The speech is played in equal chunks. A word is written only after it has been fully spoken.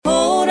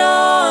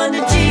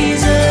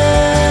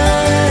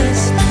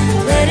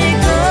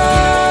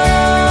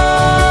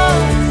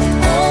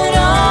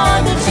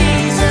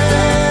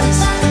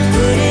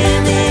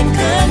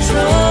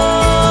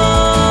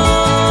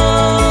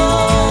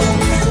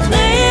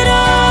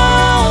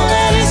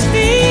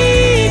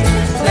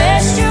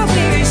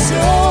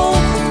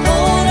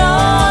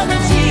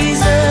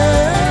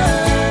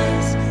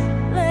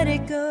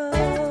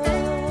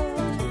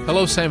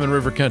Salmon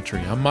River Country.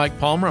 I'm Mike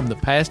Palmer. I'm the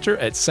pastor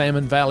at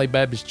Salmon Valley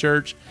Baptist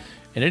Church,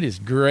 and it is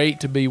great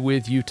to be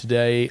with you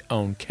today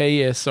on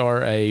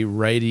KSRA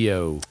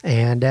Radio.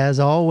 And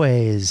as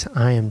always,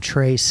 I am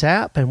Trey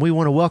Sapp, and we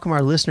want to welcome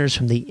our listeners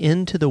from the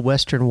Into the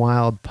Western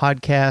Wild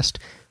podcast.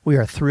 We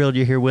are thrilled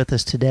you're here with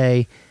us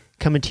today,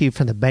 coming to you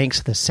from the banks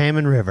of the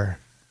Salmon River.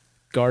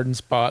 Garden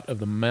spot of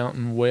the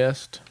Mountain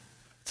West.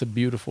 It's a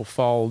beautiful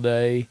fall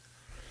day.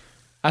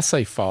 I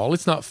say fall.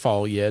 It's not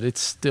fall yet. It's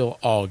still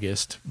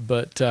August,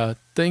 but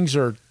things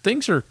are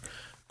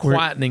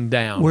quietening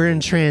down. We're in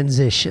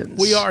transitions.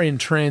 We are in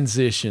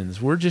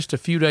transitions. We're just a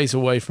few days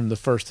away from the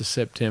 1st of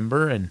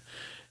September,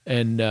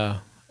 and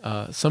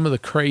some of the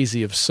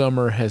crazy of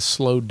summer has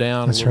slowed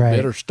down a little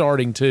bit, or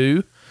starting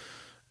to.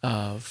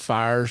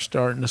 Fire's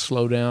starting to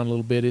slow down a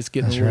little bit. It's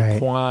getting a little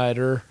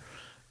quieter.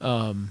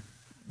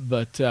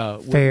 But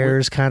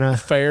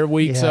fair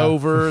week's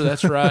over.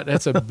 That's right.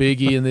 That's a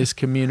biggie in this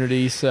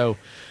community. So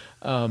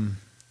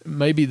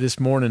maybe this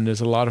morning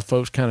there's a lot of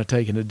folks kind of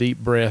taking a deep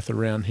breath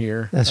around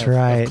here. That's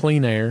right. Of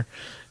clean air,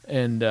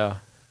 and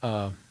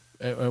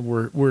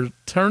we're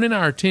turning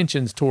our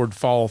attentions toward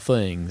fall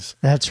things.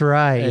 That's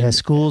right. And,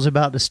 school's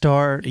about to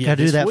start. Got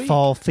to do that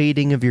fall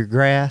feeding of your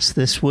grass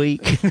this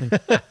week.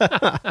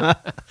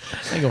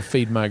 I ain't gonna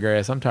feed my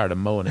grass. I'm tired of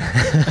mowing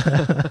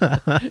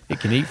it. It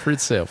can eat for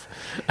itself.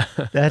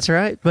 That's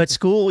right. But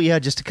school,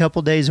 just a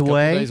couple days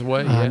away.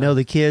 I know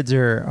the kids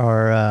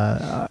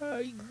are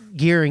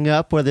gearing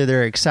up, whether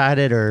they're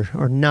excited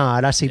or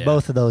not. I see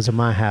both of those in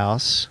my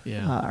house.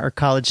 Our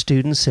college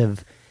students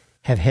have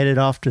headed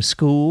off to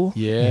school.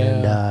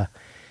 And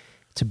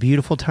it's a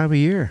beautiful time of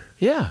year.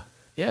 Yeah,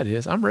 it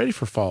is. I'm ready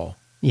for fall.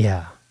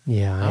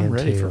 I'm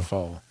ready for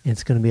fall.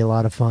 It's going to be a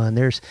lot of fun.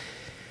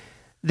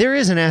 There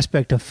is an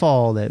aspect of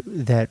fall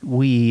that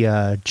we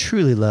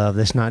truly love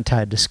that's not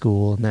tied to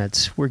school, and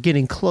that's we're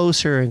getting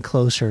closer and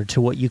closer to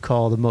what you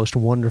call the most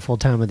wonderful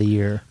time of the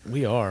year.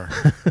 We are.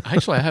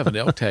 Actually, I have an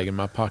elk tag in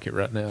my pocket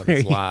right now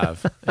that's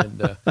live.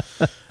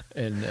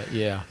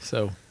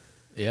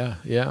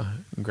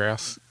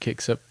 Grouse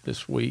kicks up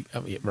this week.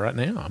 Right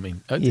now.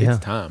 It's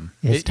time.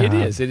 It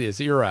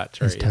is. You're right,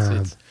 Trey.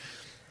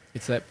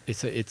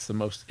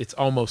 It's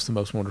almost the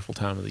most wonderful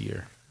time of the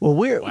year. Well,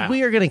 we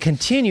are going to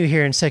continue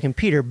here in 2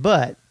 Peter,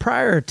 but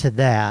prior to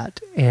that,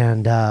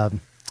 and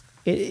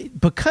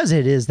because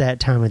it is that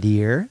time of the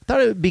year, I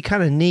thought it would be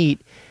kind of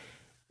neat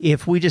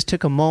if we just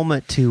took a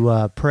moment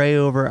to pray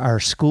over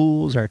our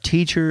schools, our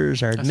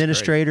teachers, our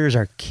administrators,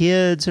 our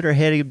kids that are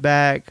heading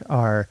back,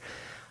 our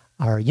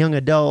young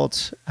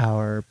adults,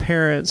 our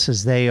parents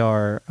as they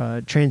are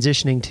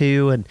transitioning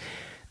to, and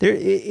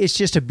it's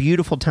just a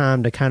beautiful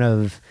time to kind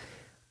of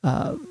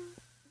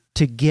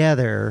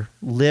together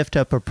lift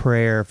up a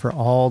prayer for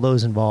all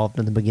those involved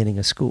in the beginning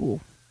of school.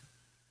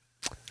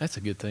 That's a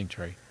good thing,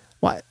 Trey.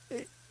 Why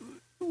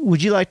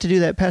would you like to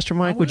do that, Pastor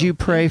Mike? Would you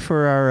pray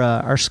for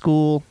our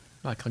school?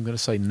 Like I'm going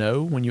to say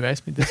no when you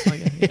ask me this.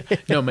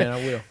 No, man, I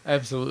will.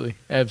 Absolutely.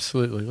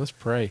 Let's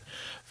pray.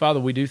 Father,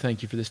 we do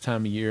thank you for this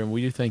time of year, and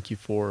we do thank you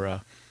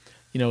for,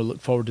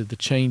 look forward to the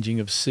changing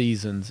of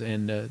seasons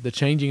and the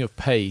changing of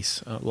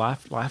pace.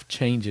 Life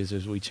changes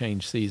as we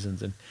change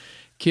seasons, and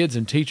kids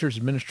and teachers,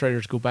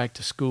 administrators go back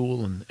to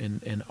school,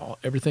 and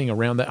everything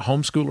around that.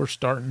 Homeschoolers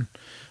starting.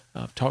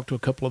 I've talked to a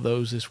couple of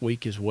those this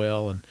week as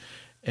well,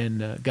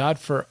 and God,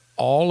 for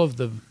all of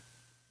the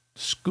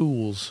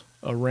schools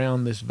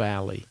around this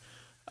valley,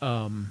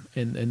 and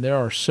there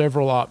are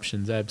several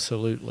options,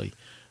 absolutely.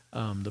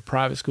 The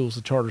private schools,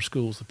 the charter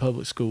schools, the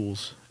public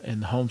schools,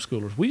 and the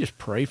homeschoolers. We just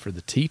pray for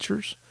the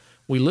teachers.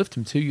 We lift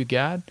them to you,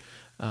 God.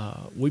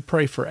 We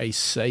pray for a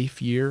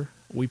safe year.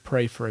 We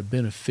pray for a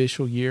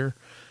beneficial year.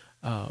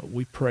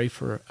 We pray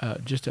for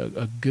just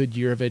a good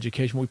year of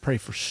education. We pray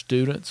for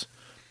students,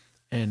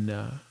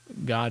 and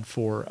God,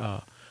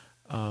 for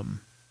a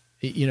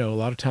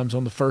lot of times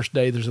on the first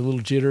day there's a little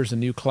jitters, a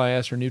new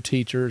class or new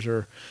teachers,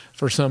 or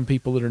for some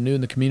people that are new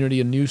in the community,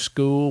 a new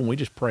school. And we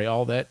just pray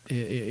all that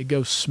it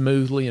goes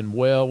smoothly and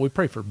well. We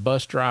pray for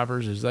bus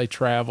drivers as they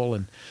travel,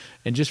 and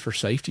just for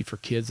safety for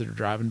kids that are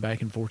driving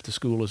back and forth to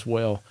school as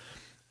well.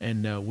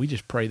 And we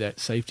just pray that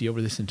safety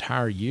over this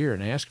entire year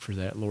and ask for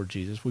that, Lord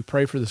Jesus. We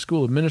pray for the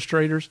school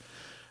administrators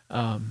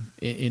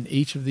in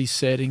each of these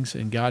settings.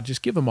 And God,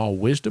 just give them all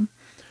wisdom.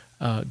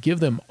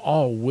 Give them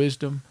all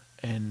wisdom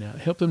and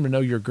help them to know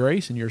your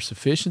grace and your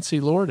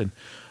sufficiency, Lord, and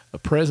a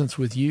presence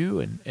with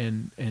you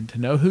and to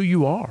know who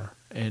you are.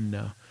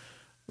 And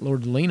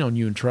Lord, lean on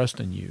you and trust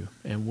in you.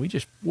 And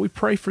we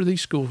pray for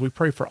these schools. We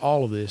pray for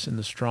all of this in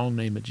the strong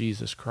name of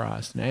Jesus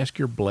Christ and ask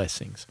your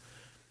blessings.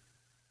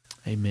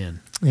 Amen.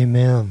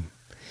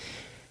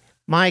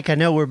 Mike, I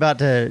know we're about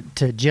to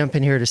jump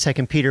in here to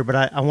 2 Peter, but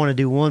I want to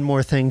do one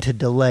more thing to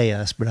delay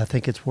us, but I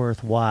think it's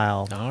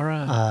worthwhile. All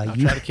right. I'll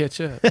try to catch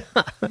up.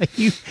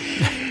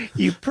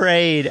 You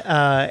prayed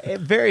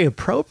very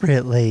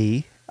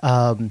appropriately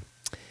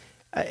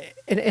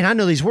and I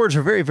know these words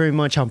are very, very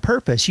much on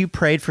purpose. You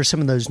prayed for some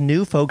of those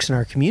new folks in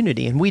our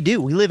community, and we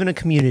do. We live in a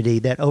community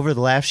that over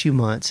the last few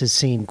months has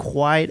seen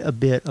quite a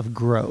bit of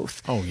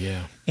growth. Oh,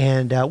 yeah.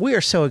 And we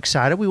are so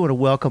excited. We want to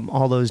welcome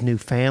all those new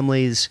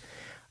families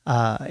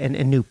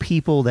and new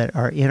people that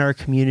are in our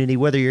community,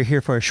 whether you're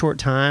here for a short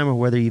time or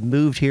whether you've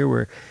moved here.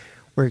 We're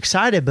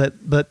excited.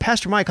 But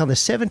Pastor Mike, on the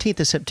 17th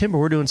of September,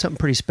 we're doing something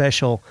pretty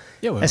special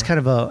as kind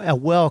of a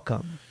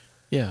welcome.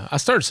 Yeah, I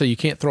started to say you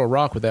can't throw a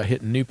rock without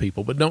hitting new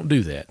people, but don't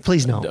do that.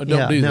 Please don't. Don't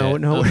Yeah, do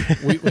no,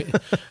 that.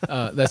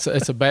 no.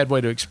 That's a bad way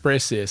to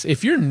express this.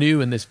 If you're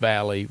new in this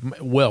valley,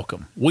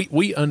 welcome.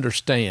 We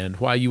understand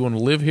why you want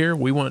to live here.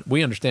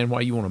 We understand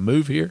why you want to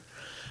move here,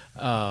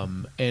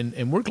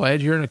 and we're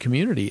glad you're in a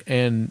community.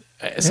 And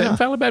at Salem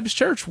Valley Baptist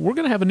Church, we're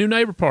going to have a new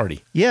neighbor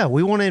party. Yeah,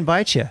 we want to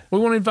invite you. We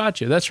want to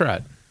invite you. That's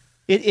right.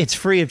 It's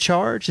free of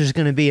charge. There's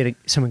going to be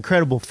some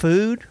incredible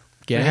food.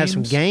 We're going to have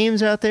some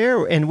games out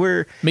there, and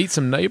meet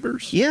some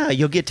neighbors. Yeah,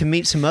 you'll get to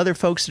meet some other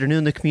folks that are new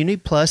in the community,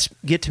 plus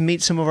get to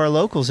meet some of our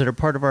locals that are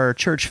part of our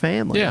church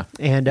family. Yeah.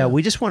 And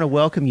we just want to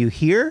welcome you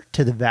here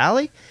to the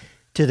Valley,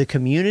 to the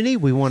community.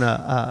 We want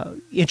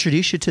to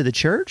introduce you to the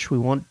church. We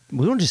want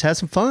to just have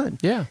some fun.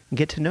 Yeah. And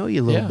get to know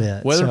you a little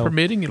bit. Weather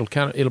permitting,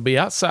 it'll be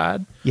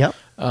outside. Yep.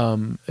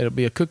 It'll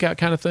be a cookout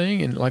kind of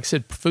thing, and like I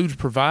said, food's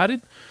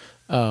provided.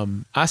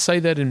 I say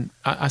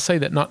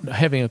that not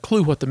having a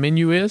clue what the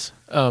menu is,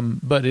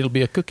 but it'll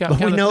be a cookout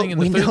kind of thing,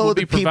 and the food will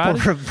be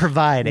provided.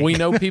 Providing. We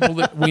know people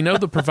we know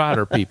the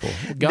provider people.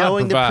 God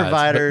Knowing provides, the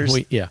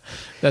providers. yeah,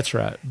 that's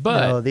right.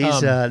 But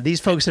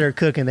these folks that are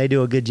cooking, they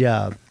do a good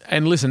job.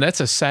 And listen, that's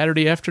a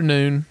Saturday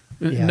afternoon.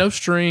 Yeah. No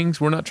strings.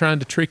 We're not trying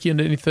to trick you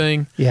into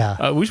anything.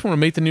 Yeah. We just want to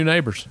meet the new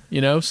neighbors.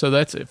 So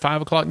that's at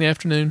 5:00 in the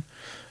afternoon.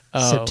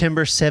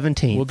 September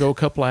 17th. We'll go a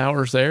couple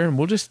hours there, and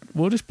we'll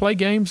just play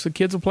games. The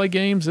kids will play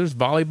games. There's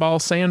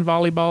volleyball, sand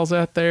volleyballs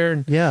out there,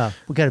 and yeah,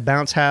 we got a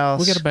bounce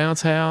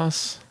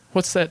house.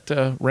 What's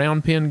that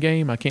round pin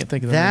game? I can't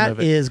think of the name of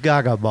it. That is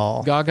Gaga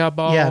Ball. Gaga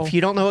Ball. Yeah, if you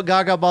don't know what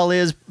Gaga Ball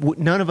is,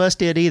 none of us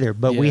did either,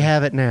 but we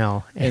have it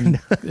now. And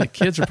the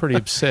kids are pretty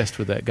obsessed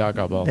with that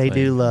Gaga Ball. They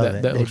thing. do love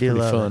it. That looks pretty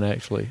fun, it.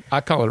 actually.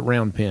 I call it a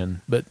round pin,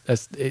 but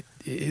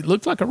it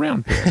looks like a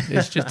round pin.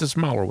 It's just a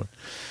smaller one.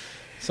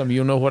 Some of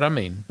you know what I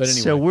mean, but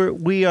anyway. So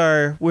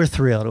we're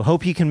thrilled. We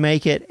hope you can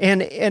make it,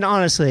 and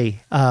honestly,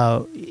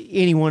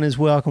 anyone is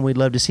welcome. We'd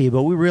love to see you,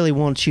 but we really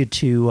want you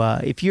to.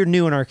 If you're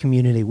new in our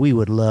community, we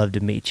would love to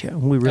meet you.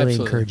 We really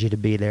encourage you to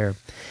be there.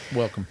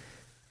 Welcome.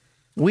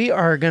 We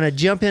are going to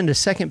jump into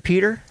 2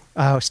 Peter,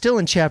 still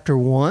in chapter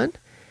 1,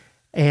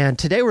 and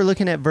today we're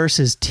looking at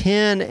verses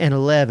 10 and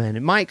 11.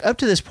 And Mike, up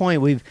to this point,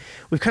 we've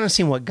kind of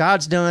seen what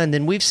God's done,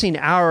 then we've seen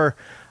our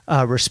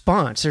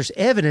response. There's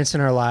evidence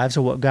in our lives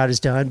of what God has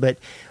done, but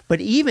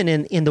even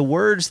in the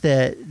words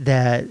that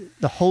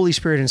the Holy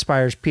Spirit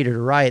inspires Peter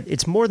to write,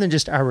 it's more than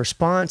just our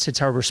response,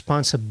 it's our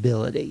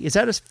responsibility. Is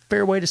that a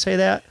fair way to say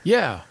that?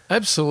 Yeah,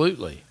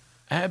 absolutely.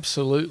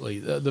 Absolutely.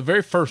 The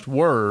very first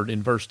word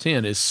in verse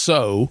 10 is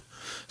so.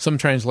 Some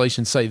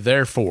translations say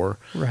therefore.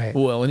 Right.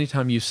 Well,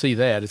 anytime you see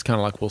that, it's kind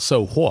of like, well,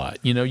 so what?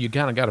 You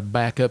kind of got to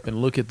back up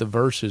and look at the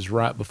verses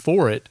right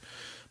before it,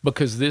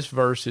 because this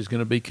verse is going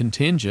to be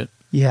contingent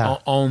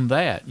on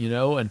that,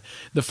 and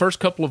the first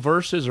couple of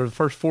verses, or the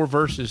first 4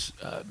 verses,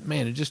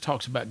 it just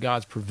talks about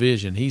God's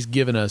provision. He's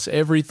given us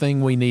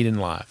everything we need in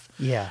life.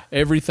 Yeah.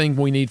 Everything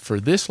we need for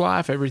this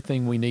life,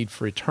 everything we need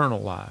for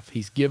eternal life.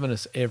 He's given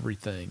us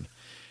everything.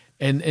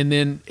 And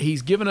then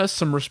He's given us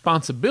some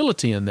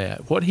responsibility in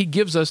that. What He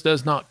gives us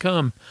does not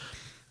come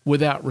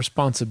without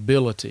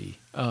responsibility.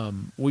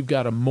 We've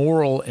got a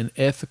moral and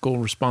ethical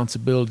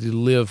responsibility to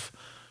live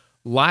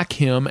like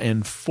Him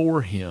and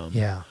for Him.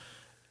 Yeah.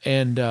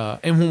 And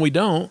when we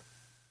don't,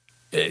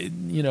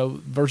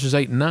 verses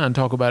 8 and 9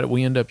 talk about it.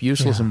 We end up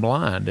useless and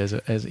blind.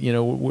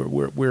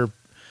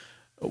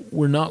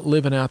 We're not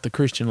living out the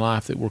Christian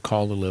life that we're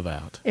called to live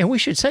out. And we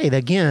should say that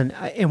again,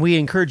 and we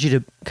encourage you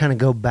to kind of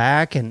go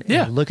back and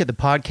look at the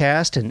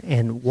podcast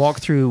and walk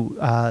through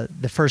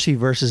the first few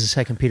verses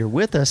of 2 Peter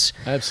with us.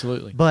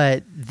 Absolutely.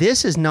 But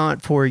this is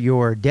not for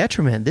your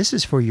detriment. This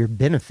is for your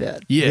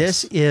benefit.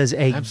 Yes. This is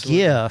a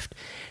gift.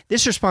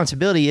 This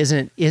responsibility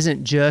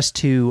isn't just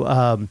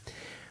to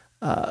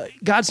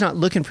God's not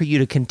looking for you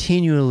to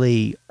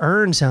continually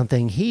earn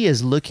something. He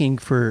is looking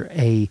for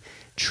a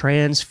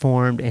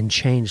transformed and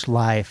changed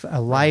life,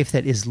 a life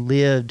that is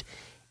lived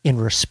in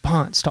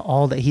response to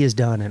all that He has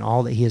done and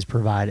all that He has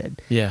provided.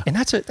 Yeah. And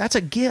that's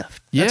a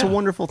gift. That's a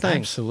wonderful thing.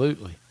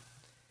 Absolutely.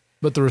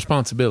 But the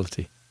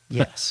responsibility.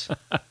 Yes.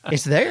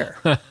 It's there.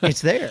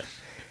 It's there.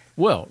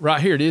 Well,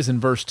 right here it is in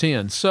verse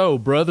 10. So,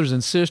 brothers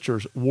and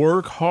sisters,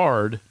 work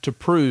hard to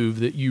prove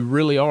that you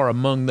really are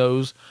among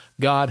those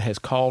God has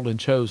called and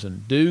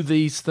chosen. Do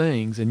these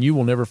things, and you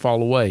will never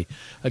fall away.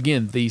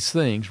 Again, these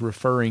things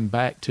referring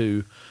back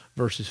to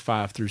verses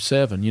 5 through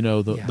 7,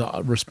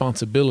 the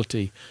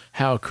responsibility,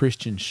 how a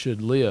Christian should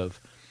live.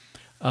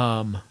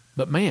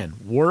 But man,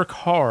 work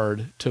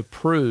hard to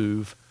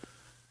prove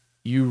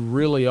you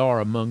really are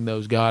among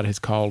those God has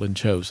called and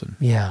chosen.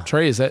 Yeah.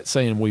 Trey, is that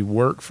saying we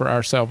work for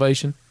our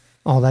salvation?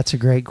 Oh, that's a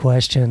great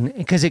question.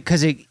 Because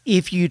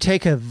if you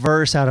take a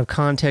verse out of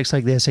context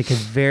like this, it could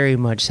very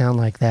much sound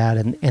like that.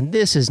 And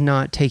this is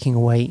not taking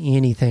away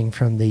anything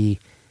from the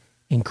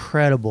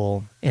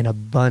incredible and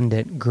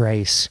abundant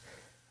grace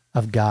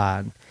of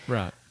God.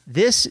 Right.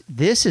 This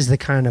is the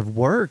kind of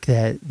work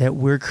that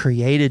we're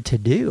created to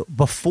do.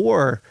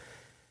 Before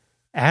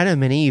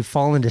Adam and Eve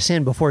fall into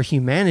sin, before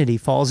humanity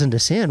falls into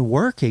sin,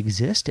 work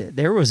existed.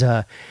 There was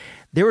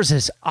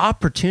this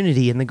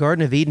opportunity in the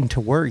Garden of Eden to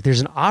work. There's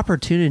an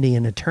opportunity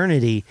in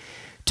eternity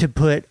to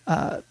put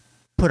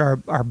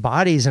our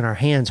bodies and our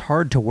hands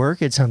hard to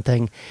work at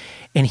something.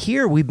 And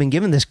here we've been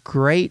given this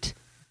great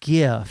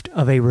gift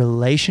of a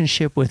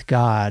relationship with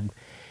God.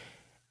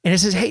 And it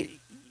says, hey,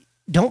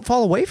 don't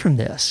fall away from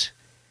this.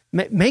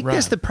 Make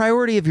this the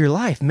priority of your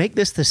life. Make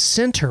this the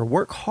center.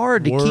 Work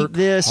hard to keep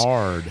this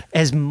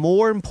as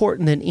more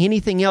important than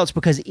anything else,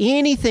 because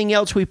anything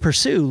else we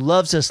pursue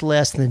loves us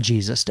less than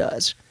Jesus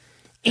does.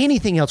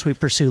 Anything else we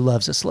pursue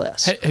loves us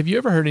less. Have you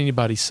ever heard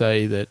anybody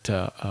say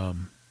that,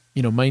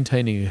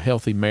 maintaining a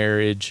healthy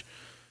marriage,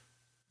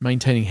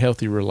 maintaining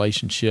healthy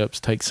relationships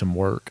takes some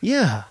work?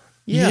 Yeah.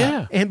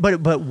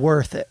 But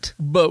worth it.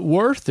 But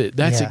worth it.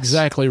 That's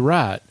exactly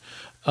right.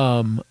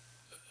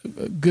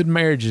 Good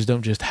marriages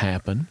don't just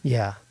happen.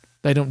 Yeah.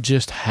 They don't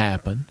just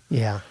happen.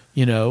 Yeah.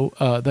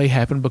 They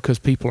happen because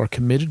people are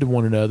committed to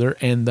one another,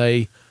 and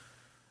they,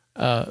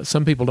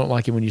 some people don't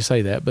like it when you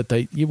say that, but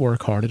you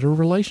work hard at a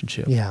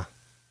relationship. Yeah.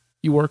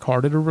 You work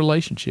hard at a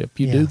relationship.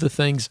 You do the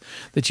things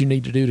that you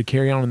need to do to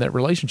carry on in that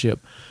relationship.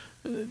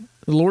 The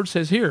Lord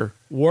says here,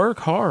 work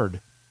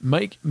hard.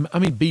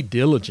 Be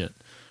diligent,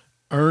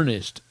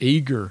 earnest,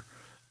 eager.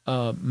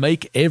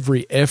 Make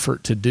every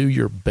effort to do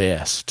your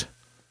best.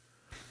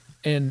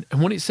 And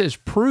when it says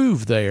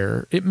prove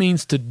there, it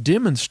means to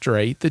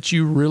demonstrate that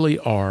you really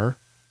are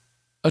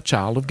a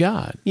child of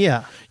God.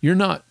 Yeah. You're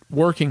not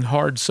working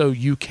hard so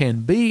you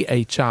can be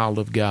a child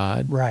of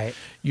God. Right.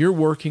 You're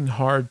working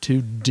hard to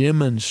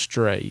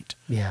demonstrate,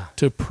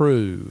 to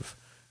prove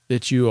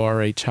that you are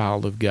a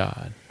child of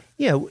God.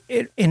 Yeah,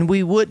 and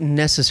we wouldn't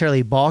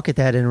necessarily balk at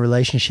that in a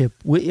relationship.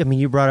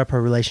 You brought up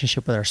our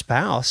relationship with our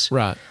spouse.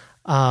 Right.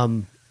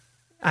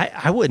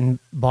 I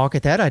wouldn't balk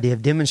at that idea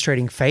of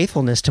demonstrating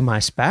faithfulness to my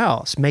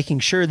spouse, making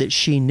sure that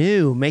she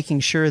knew,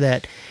 making sure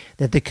that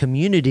the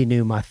community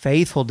knew my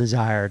faithful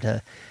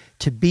desire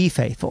to be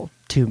faithful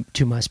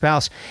to my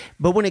spouse.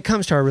 But when it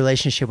comes to our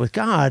relationship with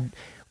God,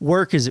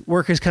 work is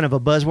kind of a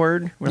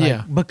buzzword.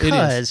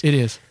 Because it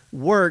is.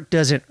 Work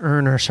doesn't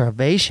earn our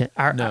salvation.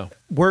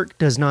 Work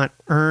does not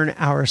earn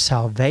our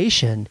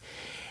salvation.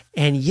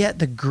 And yet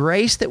the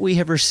grace that we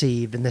have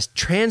received and this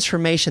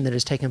transformation that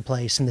has taken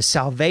place and the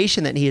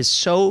salvation that He has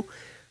so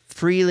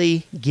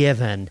freely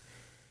given,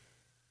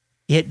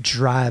 it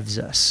drives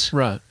us.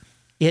 Right.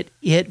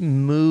 It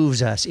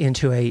moves us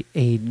into a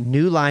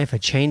new life, a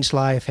changed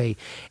life, a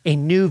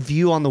new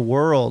view on the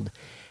world.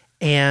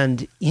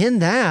 And in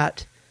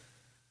that,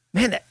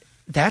 man,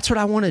 that's what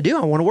I want to do.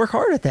 I want to work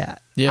hard at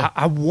that. Yeah.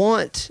 I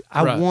want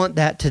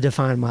that to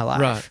define my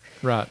life.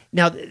 Right.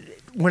 Now,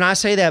 when I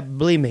say that,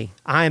 believe me,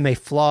 I am a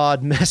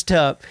flawed, messed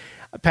up.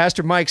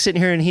 Pastor Mike's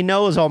sitting here and he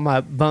knows all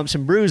my bumps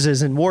and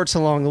bruises and warts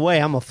along the way.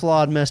 I'm a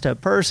flawed, messed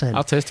up person.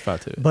 I'll testify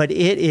to it. But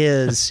it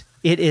is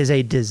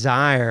a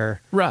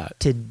desire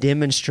to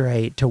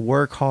demonstrate, to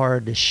work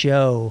hard, to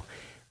show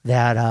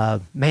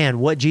that,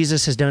 what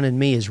Jesus has done in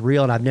me is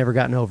real and I've never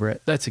gotten over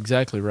it. That's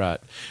exactly right.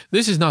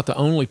 This is not the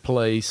only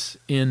place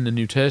in the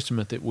New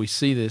Testament that we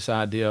see this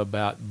idea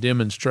about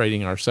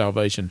demonstrating our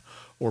salvation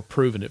or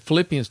proving it.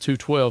 Philippians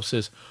 2:12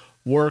 says,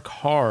 work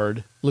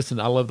hard. Listen,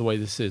 I love the way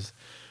this is.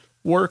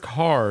 Work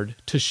hard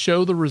to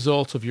show the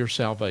results of your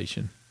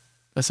salvation.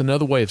 That's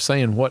another way of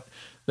saying what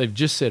they've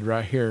just said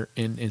right here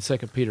in 2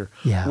 Peter.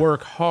 Yeah.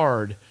 Work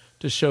hard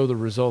to show the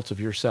results of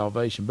your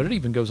salvation. But it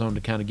even goes on to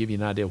kind of give you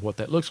an idea of what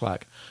that looks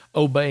like.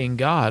 Obeying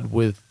God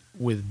with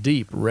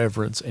deep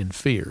reverence and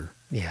fear.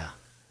 Yeah.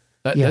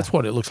 That's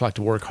what it looks like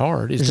to work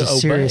hard, is There's to obey. There's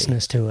a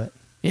seriousness to it.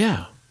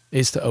 Yeah,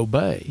 is to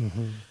obey,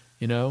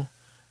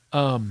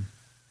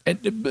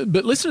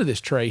 But listen to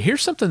this, Trey.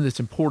 Here's something that's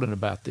important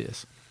about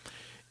this.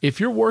 If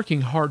you're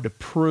working hard to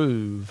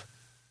prove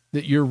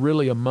that you're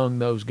really among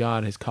those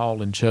God has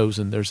called and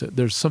chosen,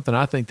 there's something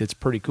I think that's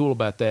pretty cool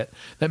about that.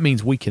 That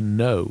means we can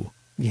know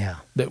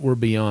that we're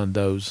beyond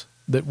those,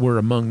 that we're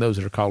among those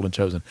that are called and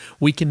chosen.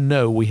 We can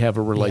know we have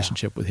a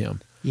relationship with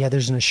Him. Yeah,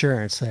 there's an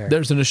assurance there.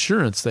 There's an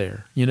assurance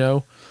there,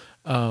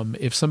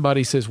 If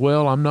somebody says,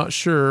 well, I'm not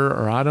sure,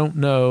 or I don't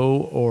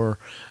know, or,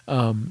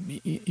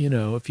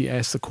 if you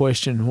ask the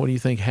question, what do you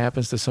think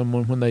happens to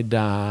someone when they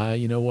die?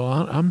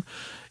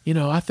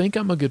 I think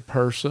I'm a good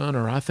person,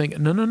 or I think,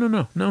 no.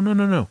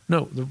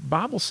 The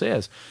Bible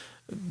says,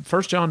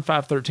 1 John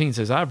 5:13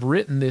 says, I've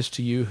written this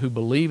to you who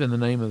believe in the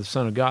name of the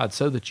Son of God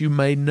so that you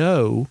may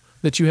know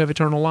that you have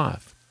eternal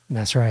life.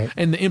 That's right.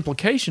 And the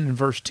implication in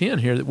verse 10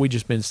 here that we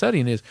just been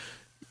studying is,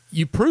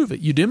 you prove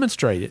it, you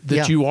demonstrate it,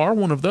 that you are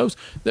one of those.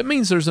 That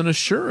means there's an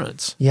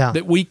assurance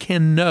that we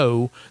can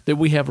know that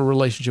we have a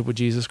relationship with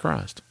Jesus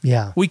Christ.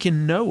 Yeah. We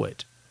can know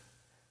it.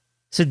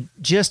 So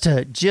just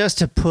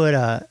to put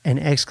an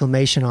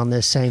exclamation on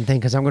this same thing,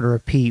 because I'm going to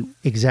repeat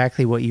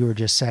exactly what you were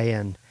just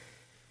saying.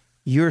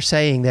 You're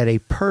saying that a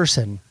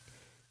person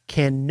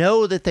can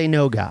know that they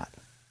know God,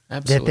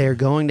 Absolutely. that they're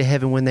going to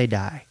heaven when they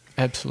die.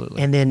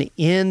 Absolutely. And then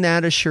in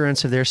that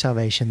assurance of their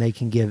salvation, they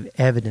can give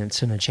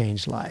evidence in a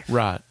changed life.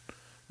 Right.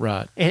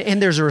 Right.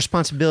 And there's a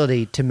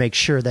responsibility to make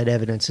sure that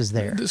evidence is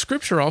there. The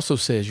Scripture also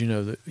says,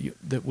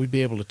 that we'd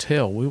be able to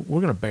tell we're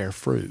going to bear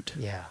fruit.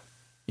 Yeah.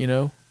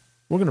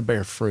 We're going to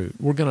bear fruit.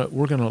 We're going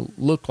to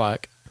look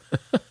like,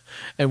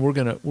 and we're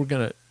going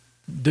to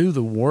do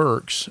the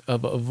works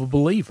of a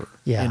believer.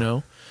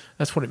 Yeah.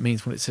 That's what it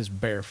means when it says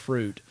bear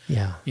fruit.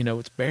 Yeah.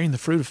 It's bearing the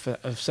fruit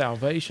of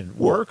salvation.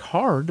 Work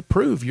hard to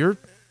prove you're.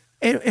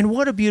 And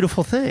what a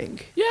beautiful thing.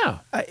 Yeah.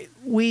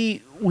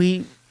 We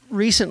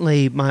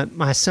recently,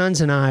 my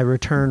sons and I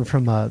returned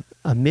from a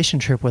mission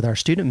trip with our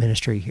student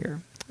ministry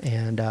here,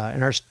 and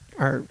our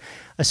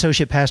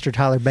associate pastor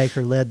Tyler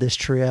Baker led this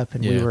trip,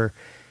 and we were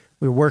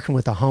working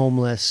with the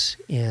homeless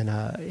in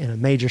a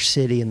major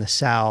city in the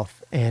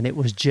South, and it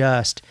was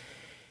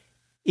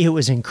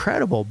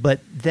incredible. But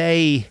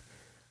those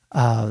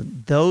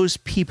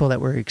people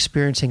that were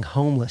experiencing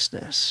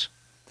homelessness,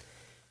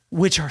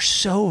 which are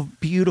so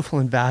beautiful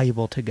and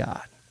valuable to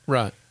God,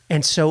 right.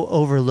 And so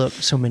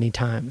overlooked so many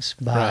times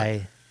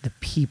by the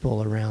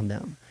people around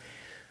them.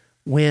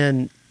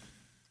 When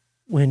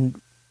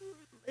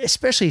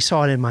especially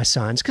saw it in my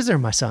sons, because they're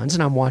my sons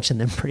and I'm watching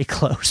them pretty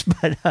close,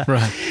 but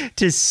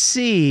to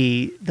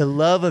see the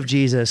love of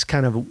Jesus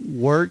kind of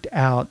worked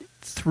out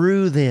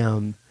through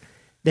them,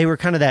 they were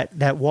kind of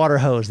that water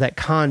hose, that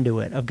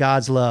conduit of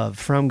God's love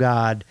from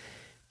God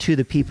to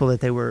the people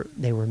that they were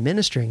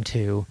ministering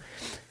to.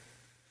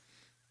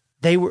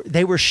 They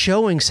were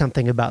showing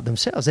something about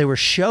themselves. They were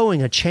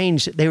showing a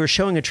change. They were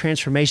showing a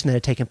transformation that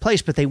had taken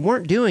place, but they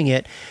weren't doing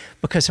it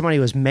because somebody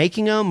was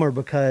making them or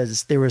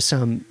because there was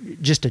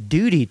just a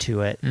duty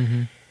to it.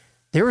 Mm-hmm.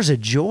 There was a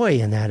joy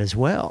in that as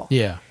well.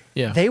 Yeah.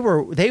 Yeah. They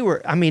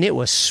were, I mean, it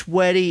was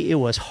sweaty. It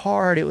was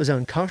hard. It was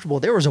uncomfortable.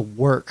 There was a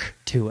work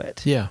to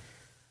it. Yeah.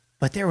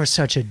 But there was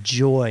such a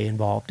joy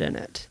involved in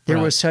it. There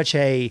was such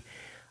a,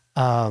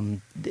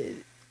 to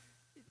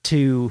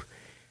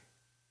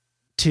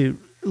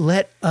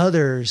let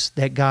others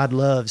that God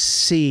loves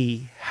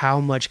see how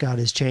much God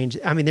has changed.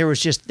 I mean, there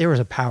was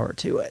a power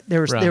to it.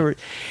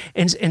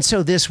 And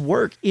so this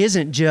work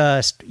isn't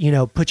just,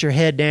 put your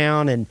head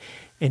down and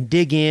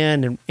dig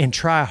in and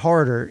try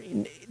harder.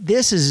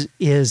 This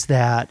is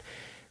that,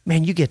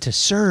 man, you get to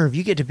serve,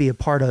 you get to be a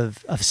part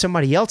of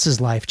somebody else's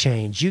life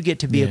change. You get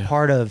to be a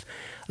part of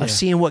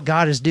seeing what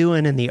God is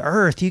doing in the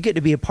earth. You get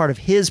to be a part of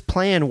His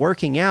plan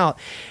working out.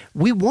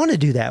 We want to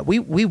do that. We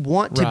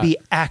want to be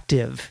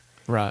active.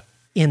 Right.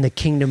 In the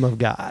kingdom of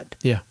God.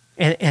 Yeah.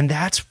 And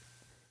that's,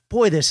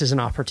 boy, this is an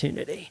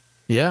opportunity.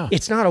 Yeah.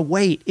 It's not a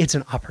weight, it's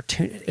an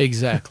opportunity.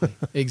 Exactly.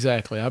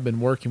 Exactly. I've been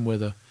working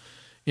with a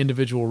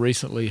individual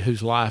recently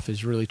whose life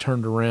has really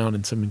turned around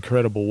in some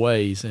incredible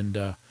ways.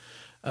 And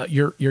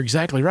you're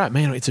exactly right,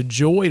 man. It's a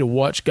joy to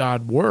watch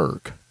God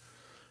work.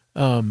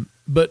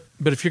 But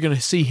if you're going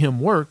to see Him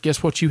work,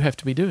 guess what you have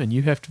to be doing?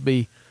 You have to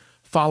be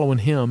following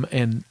Him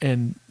and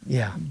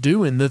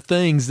doing the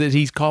things that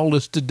He's called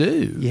us to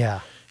do. Yeah.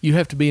 You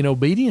have to be in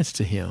obedience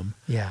to Him.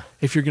 Yeah.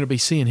 If you're going to be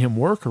seeing Him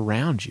work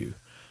around you.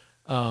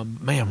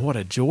 Man, what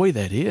a joy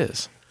that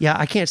is. Yeah,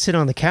 I can't sit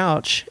on the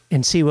couch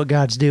and see what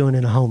God's doing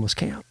in a homeless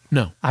camp.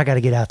 No. I got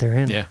to get out there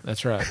in it. Yeah,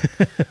 that's right.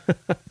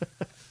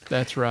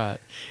 That's right.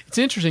 It's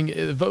interesting,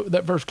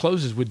 that verse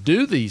closes with,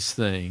 do these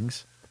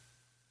things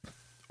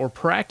or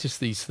practice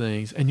these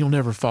things, and you'll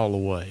never fall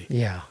away.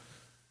 Yeah.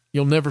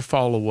 You'll never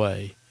fall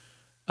away.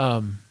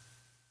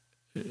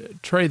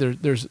 Trey,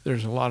 there's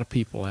a lot of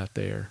people out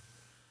there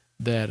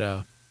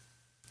that,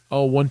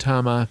 one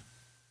time I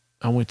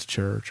went to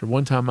church, or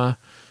one time I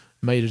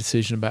made a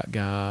decision about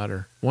God,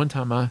 or one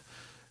time I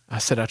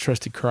said I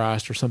trusted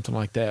Christ or something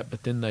like that,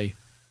 but then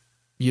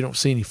you don't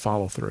see any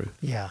follow through.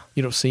 Yeah.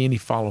 You don't see any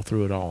follow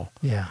through at all.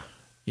 Yeah.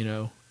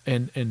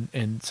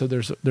 And so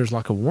there's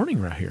like a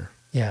warning right here.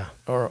 Yeah.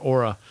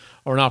 Or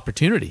an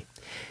opportunity.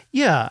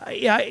 Yeah.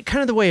 Yeah.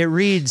 Kind of the way it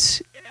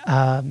reads,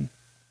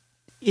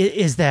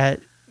 is that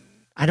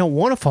I don't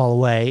want to fall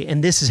away,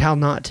 and this is how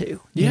not to.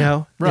 You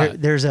know, right?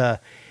 There's a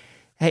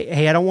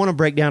hey, I don't want to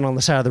break down on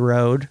the side of the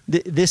road.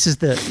 This is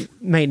the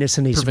maintenance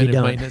that needs to be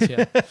done.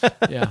 Maintenance,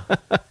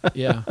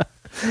 yeah.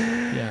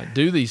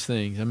 Do these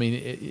things. I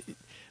mean,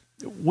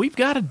 we've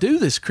got to do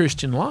this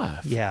Christian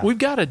life. Yeah, we've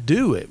got to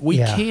do it. We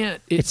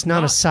can't. It's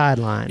not a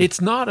sideline.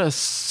 It's not a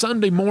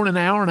Sunday morning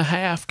hour and a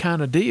half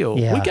kind of deal.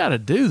 Yeah. We got to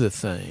do the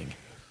thing.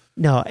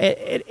 No,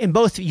 and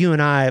both you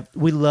and I,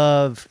 we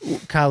love,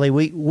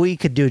 Kylie, we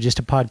could do just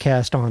a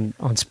podcast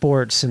on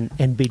sports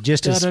and be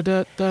just as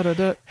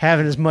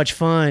having as much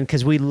fun,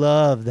 because we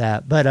love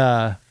that.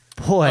 But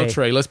boy,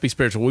 Trey, let's be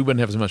spiritual. We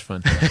wouldn't have as much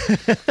fun.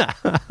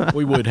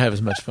 We would have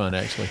as much fun,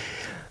 actually.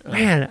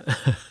 Man,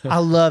 I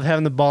love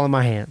having the ball in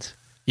my hands.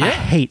 Yeah. I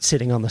hate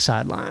sitting on the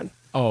sideline.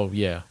 Oh,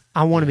 yeah.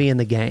 I want to be in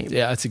the game.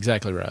 Yeah, that's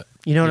exactly right.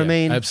 You know what I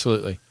mean?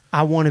 Absolutely.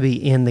 I want to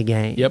be in the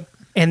game. Yep.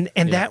 And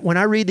that when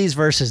I read these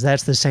verses,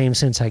 that's the same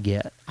sense I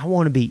get. I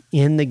want to be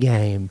in the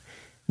game,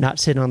 not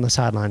sitting on the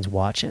sidelines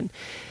watching.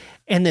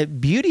 And the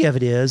beauty of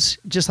it is,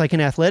 just like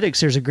in athletics,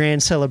 there's a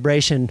grand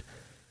celebration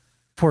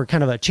for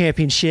kind of a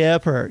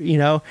championship, or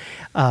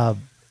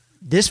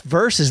this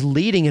verse is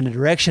leading in the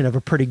direction of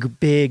a pretty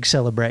big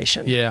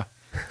celebration. Yeah.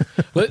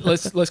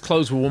 Let's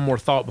close with one more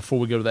thought before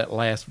we go to that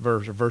last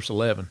verse, or verse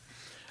 11.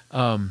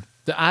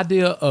 The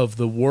idea of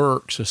the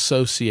works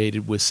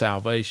associated with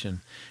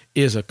salvation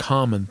is a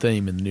common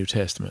theme in the New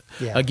Testament.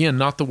 Yeah. Again,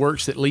 not the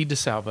works that lead to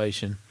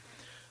salvation,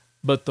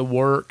 but the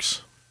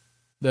works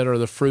that are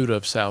the fruit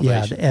of salvation.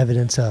 Yeah, the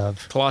evidence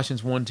of.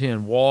 Colossians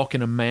 1:10, walk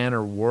in a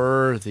manner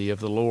worthy of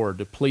the Lord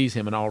to please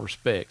him in all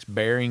respects,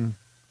 bearing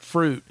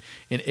fruit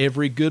in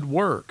every good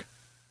work,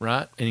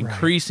 right? And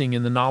increasing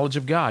in the knowledge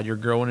of God. You're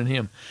growing in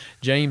him.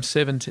 James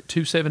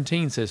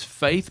 2:17 says,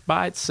 faith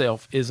by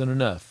itself isn't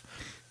enough.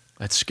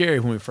 That's scary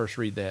when we first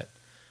read that.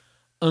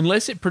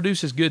 Unless it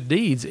produces good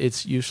deeds,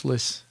 it's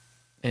useless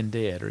and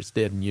dead, or it's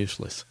dead and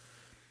useless.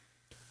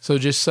 So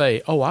just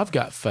say, oh, I've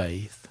got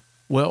faith.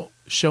 Well,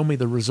 show me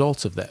the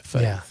results of that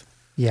faith.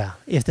 Yeah.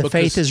 If the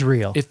faith is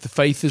real. If the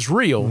faith is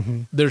real,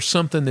 there's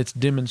something that's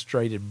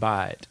demonstrated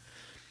by it.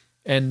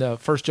 And 1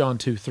 John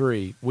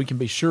 2:3, we can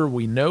be sure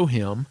we know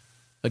him.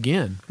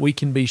 Again, we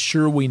can be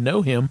sure we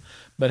know him,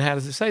 but how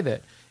does it say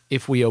that?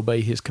 If we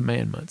obey his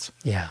commandments.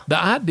 Yeah.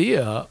 The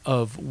idea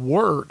of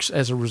works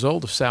as a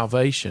result of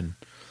salvation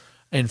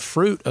and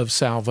fruit of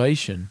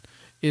salvation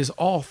is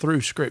all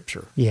through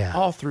Scripture. Yeah.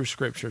 All through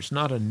Scripture. It's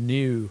not a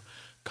new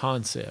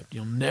concept.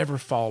 You'll never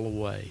fall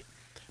away.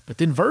 But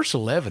then verse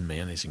 11,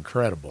 man, is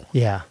incredible.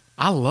 Yeah.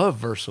 I love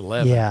verse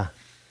 11. Yeah.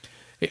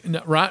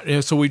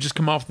 Right? So we just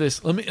come off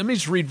this. Let me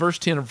just read verse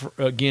 10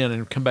 again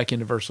and come back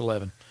into verse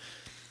 11.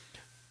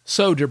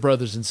 So, dear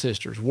brothers and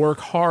sisters, work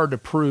hard to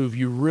prove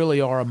you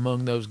really are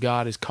among those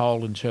God has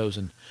called and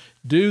chosen.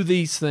 Do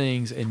these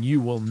things and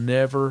you will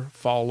never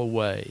fall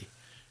away.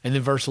 And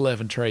then verse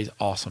 11, Trey's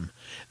awesome.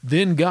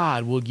 Then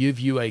God will give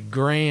you a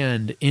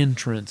grand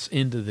entrance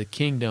into the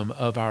kingdom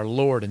of our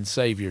Lord and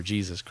Savior,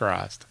 Jesus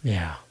Christ.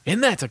 Yeah.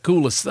 Isn't that the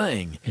coolest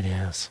thing? It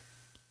is.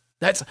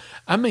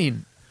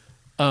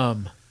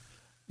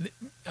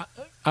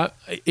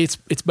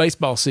 It's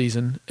baseball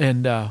season,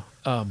 and I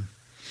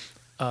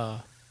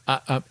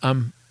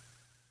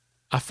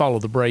follow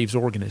the Braves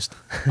organist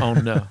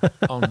on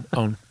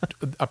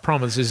I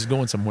promise this is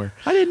going somewhere.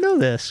 I didn't know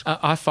this.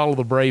 I follow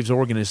the Braves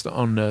organist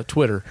on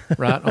Twitter,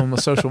 right, on the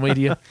social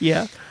media.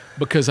 Yeah.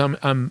 Because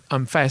I'm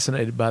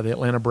fascinated by the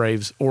Atlanta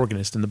Braves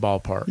organist in the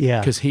ballpark. Yeah.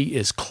 Because he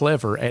is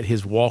clever at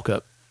his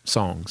walk-up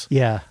songs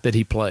that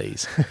he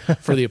plays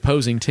for the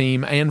opposing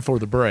team and for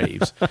the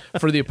Braves.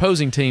 For the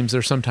opposing teams,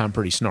 they're sometimes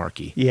pretty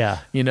snarky. Yeah.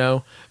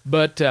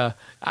 But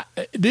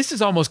this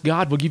is almost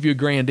God will give you a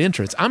grand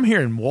entrance. I'm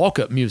hearing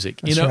walk-up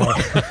music,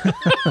 Right.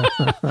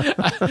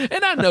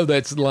 And I know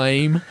that's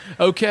lame,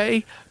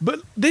 okay? But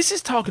this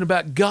is talking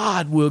about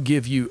God will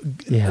give you.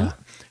 Yeah.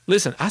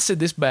 Listen, I said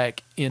this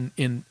back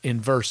in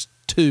verse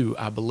 2,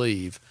 I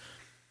believe.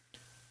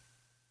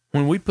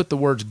 When we put the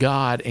words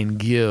God and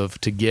give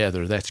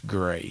together, that's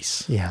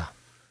grace. Yeah.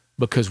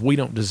 Because we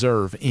don't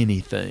deserve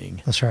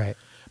anything. That's right.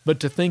 But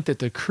to think that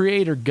the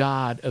creator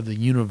God of the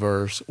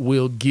universe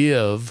will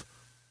give,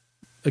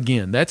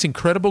 again, that's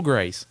incredible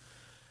grace,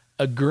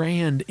 a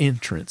grand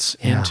entrance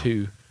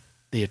into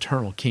the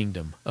eternal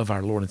kingdom of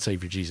our Lord and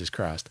Savior Jesus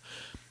Christ.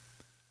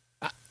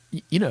 I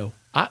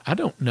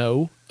don't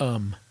know.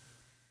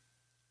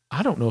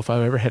 I don't know if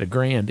I've ever had a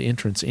grand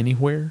entrance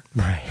anywhere.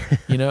 Right.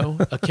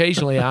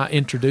 Occasionally I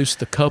introduce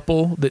the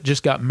couple that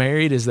just got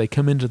married as they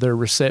come into their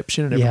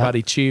reception and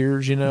everybody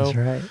cheers, That's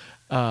right.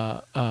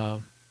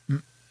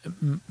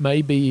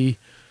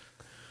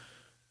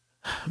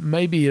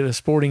 Maybe at a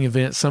sporting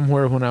event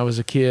somewhere when I was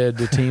a kid,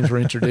 the teams were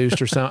introduced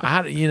or something.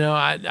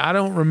 I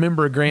don't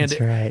remember a grand.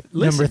 That's right.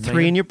 Listen, number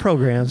 3 in your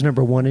programs,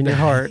 number 1 in your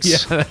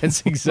hearts. Yeah,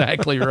 that's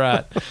exactly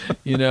right.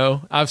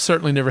 I've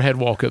certainly never had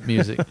walk-up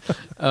music.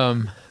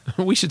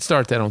 We should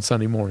start that on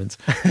Sunday mornings.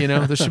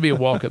 There should be a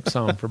walk-up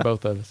song for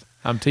both of us.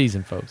 I'm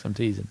teasing, folks. I'm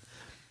teasing.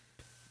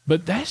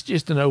 But that's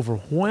just an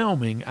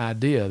overwhelming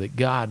idea that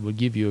God would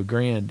give you a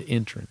grand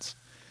entrance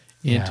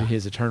into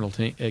his eternal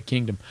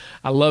kingdom.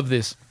 I love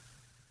this.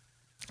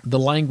 The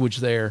language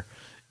there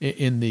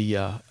in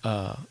the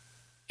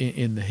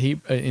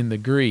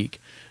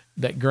Greek,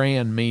 that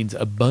grand means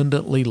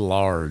abundantly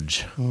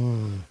large.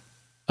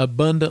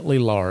 Abundantly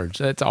large.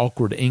 That's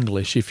awkward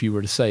English if you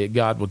were to say it.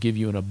 God will give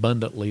you an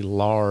abundantly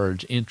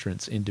large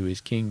entrance into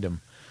his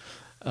kingdom.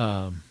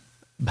 That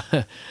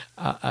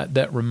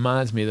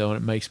reminds me, though,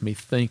 and it makes me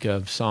think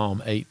of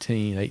Psalm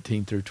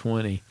 18 through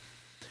 20.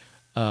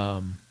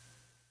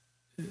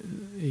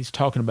 He's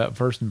talking about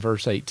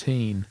verse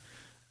 18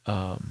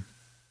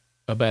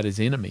 about his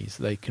enemies.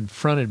 They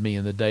confronted me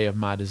in the day of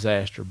my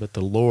disaster, but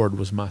the Lord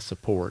was my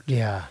support.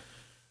 Yeah.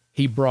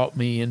 He brought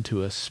me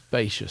into a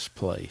spacious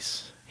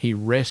place. He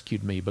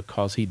rescued me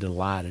because he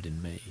delighted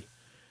in me.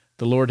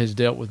 The Lord has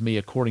dealt with me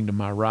according to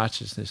my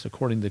righteousness,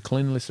 according to the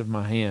cleanliness of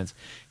my hands.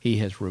 He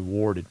has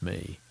rewarded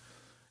me.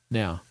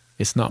 Now,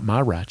 It's not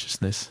my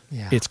righteousness.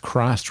 Yeah. It's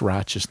Christ's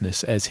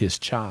righteousness as his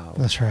child.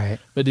 That's right.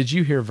 But did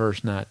you hear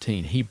verse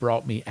 19? He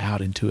brought me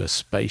out into a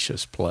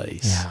spacious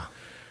place. Yeah.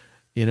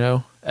 You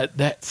know,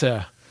 that's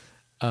an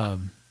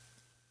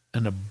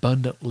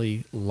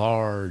abundantly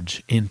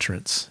large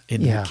entrance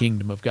into Yeah. the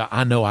kingdom of God.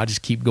 I know I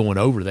just keep going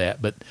over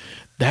that, but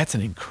that's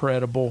an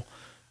incredible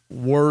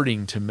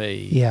wording to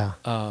me. Yeah.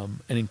 An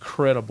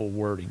incredible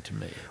wording to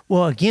me.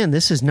 Well, again,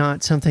 this is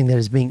not something that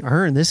is being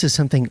earned. This is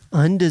something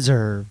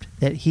undeserved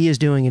that he is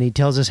doing, and he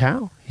tells us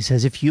how. He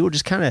says, if you will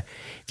just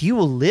if you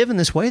will live in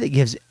this way that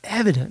gives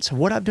evidence of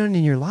what I've done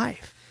in your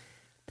life,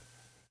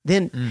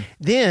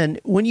 then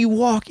when you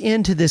walk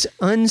into this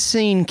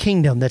unseen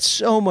kingdom that's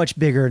so much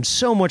bigger and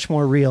so much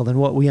more real than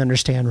what we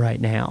understand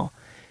right now,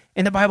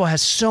 and the Bible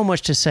has so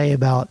much to say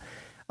about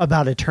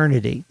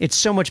eternity. It's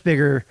so much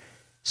bigger,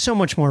 so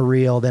much more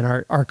real than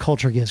our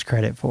culture gives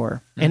credit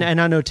for. And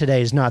I know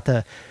today is not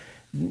the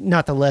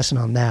lesson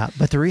on that,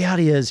 but the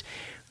reality is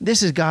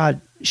this is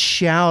God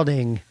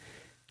shouting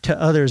to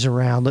others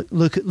around,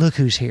 look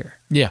who's here.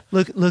 Yeah.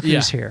 Look Yeah.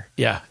 who's here.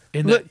 Yeah.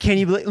 And Look, can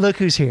you believe, look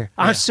who's here?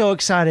 Yeah. I'm so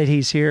excited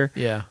he's here.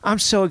 Yeah. I'm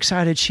so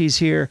excited she's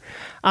here.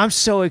 I'm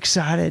so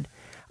excited.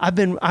 I've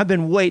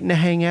been waiting to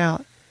hang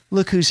out.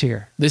 Look who's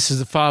here. This is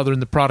the father and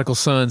the prodigal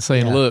son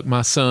saying, Yeah. look,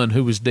 my son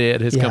who was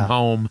dead has Yeah. come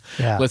home.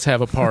 Yeah. Let's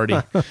have a party.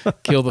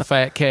 Kill the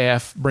fat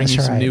calf, bring That's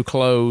you some right. new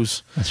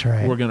clothes. That's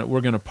right.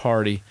 We're gonna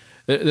party.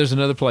 There's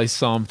another place,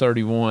 Psalm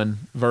 31,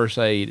 verse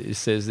 8. It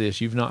says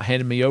this: "You've not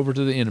handed me over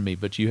to the enemy,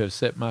 but you have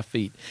set my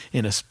feet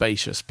in a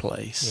spacious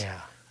place."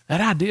 Yeah.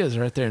 That idea is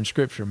right there in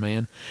Scripture,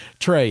 man.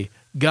 Trey,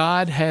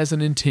 God has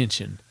an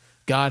intention.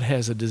 God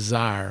has a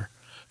desire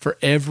for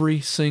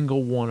every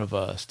single one of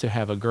us to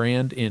have a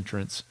grand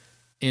entrance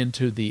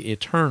into the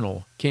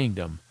eternal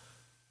kingdom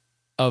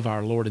of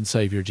our Lord and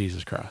Savior,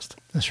 Jesus Christ.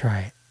 That's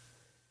right.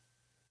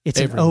 It's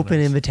Everyone an open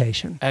else.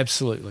 invitation.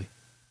 Absolutely.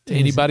 To It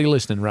is. anybody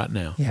listening right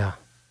now. Yeah.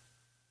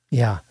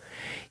 Yeah.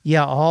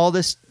 Yeah. All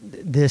this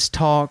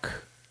talk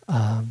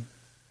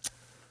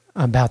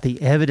about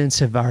the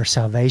evidence of our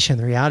salvation,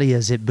 the reality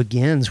is it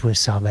begins with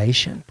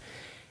salvation.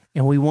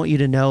 And we want you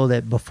to know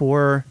that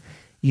before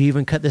you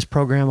even cut this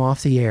program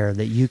off the air,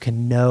 that you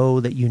can know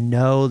that you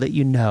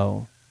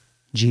know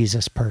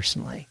Jesus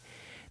personally.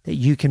 That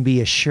you can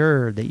be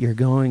assured that you're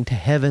going to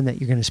heaven, that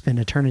you're going to spend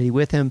eternity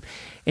with him,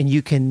 and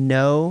you can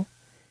know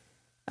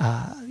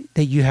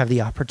that you have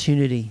the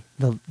opportunity,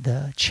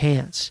 the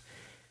chance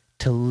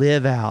to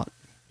live out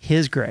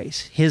his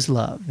grace, his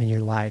love in your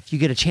life. You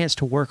get a chance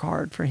to work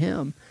hard for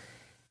him.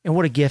 And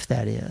what a gift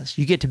that is.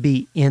 You get to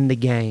be in the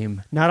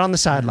game, not on the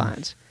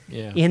sidelines,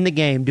 Yeah. in the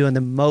game, doing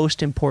the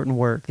most important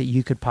work that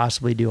you could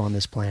possibly do on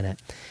this planet.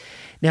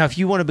 Now, if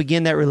you want to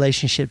begin that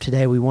relationship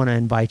today, we want to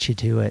invite you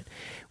to it.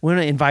 We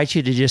want to invite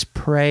you to just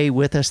pray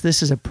with us.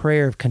 This is a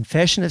prayer of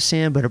confession of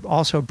sin, but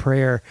also a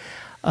prayer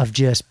of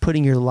just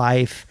putting your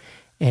life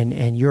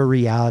and your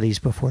realities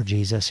before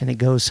Jesus. And it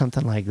goes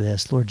something like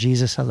this: Lord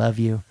Jesus, I love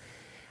you.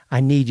 I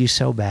need you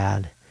so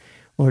bad.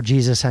 Lord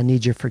Jesus, I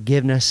need your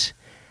forgiveness.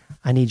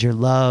 I need your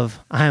love.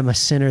 I am a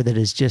sinner that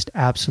is just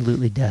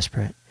absolutely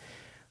desperate.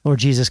 Lord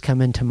Jesus,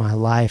 come into my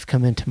life,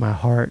 come into my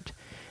heart,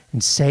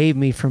 and save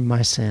me from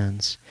my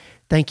sins.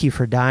 Thank you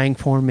for dying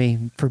for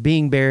me, for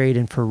being buried,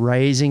 and for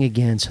rising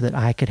again so that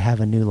I could have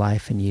a new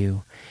life in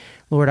you.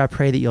 Lord, I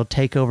pray that you'll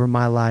take over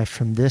my life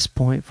from this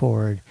point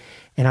forward,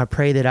 and I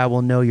pray that I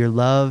will know your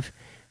love,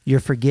 your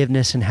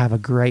forgiveness, and have a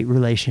great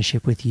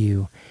relationship with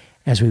you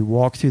as we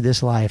walk through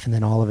this life and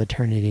then all of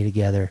eternity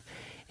together.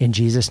 In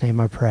Jesus' name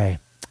I pray.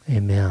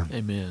 Amen.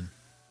 Amen.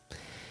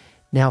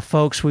 Now,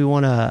 folks, we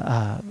want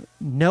to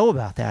know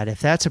about that. If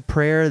that's a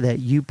prayer that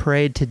you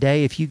prayed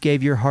today, if you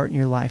gave your heart and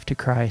your life to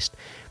Christ,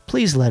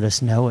 please let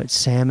us know at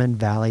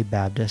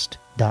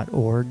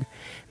salmonvalleybaptist.org.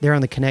 There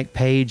on the Connect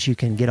page, you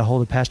can get a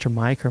hold of Pastor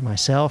Mike or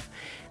myself.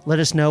 Let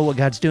us know what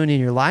God's doing in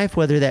your life,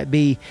 whether that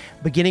be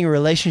beginning a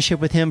relationship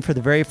with him for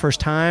the very first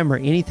time or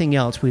anything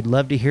else. We'd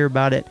love to hear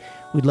about it.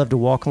 We'd love to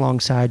walk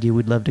alongside you.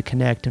 We'd love to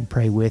connect and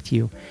pray with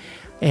you.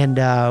 And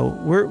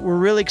we're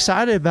really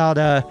excited about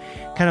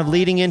kind of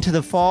leading into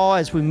the fall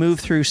as we move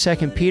through 2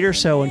 Peter.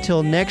 So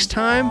until next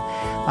time,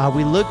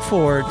 we look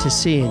forward to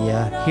seeing you,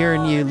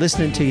 hearing you,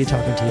 listening to you,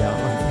 talking to you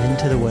on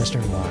Into the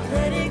Western Wild.